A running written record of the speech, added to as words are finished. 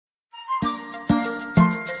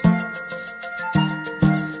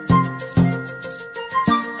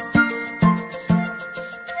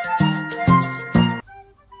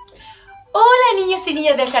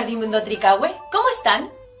del Jardín Mundo Tricahue, ¿cómo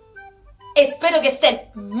están? Espero que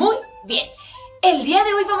estén muy bien. El día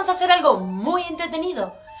de hoy vamos a hacer algo muy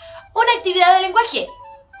entretenido. Una actividad de lenguaje,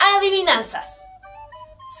 adivinanzas.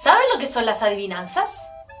 ¿Saben lo que son las adivinanzas?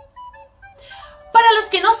 Para los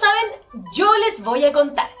que no saben, yo les voy a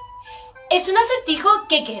contar. Es un acertijo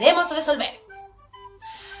que queremos resolver.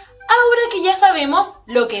 Ahora que ya sabemos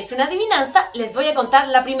lo que es una adivinanza, les voy a contar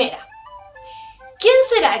la primera. ¿Quién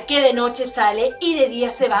será que de noche sale y de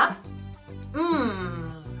día se va?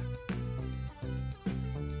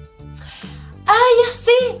 ¡Ah, ya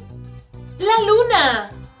sé! ¡La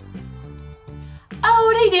luna!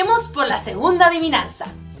 Ahora iremos por la segunda adivinanza.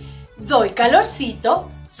 Doy calorcito,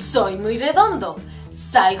 soy muy redondo,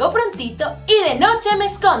 salgo prontito y de noche me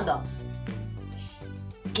escondo.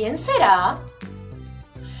 ¿Quién será?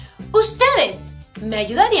 ¿Ustedes me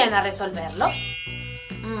ayudarían a resolverlo?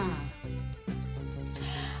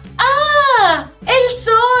 ¡Ah! ¡El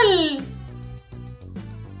sol!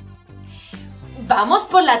 Vamos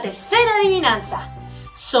por la tercera adivinanza.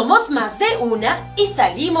 Somos más de una y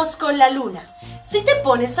salimos con la luna. Si te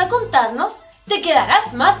pones a contarnos, te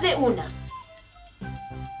quedarás más de una.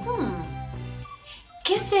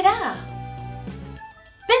 ¿Qué será?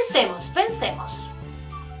 Pensemos, pensemos.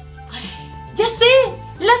 ¡Ya sé!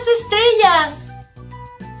 ¡Las estrellas!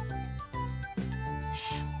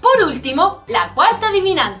 Por último, la cuarta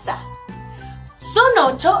adivinanza.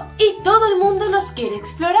 Son 8 y todo el mundo los quiere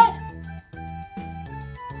explorar.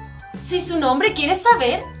 Si su nombre quieres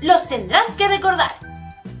saber, los tendrás que recordar.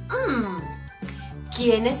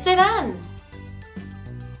 ¿Quiénes serán?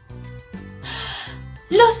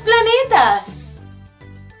 ¡Los planetas!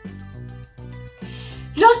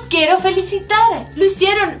 Los quiero felicitar. Lo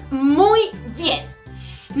hicieron muy bien.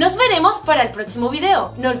 Nos veremos para el próximo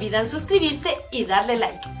video. No olviden suscribirse y darle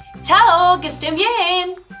like. ¡Chao! ¡Que estén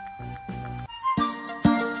bien!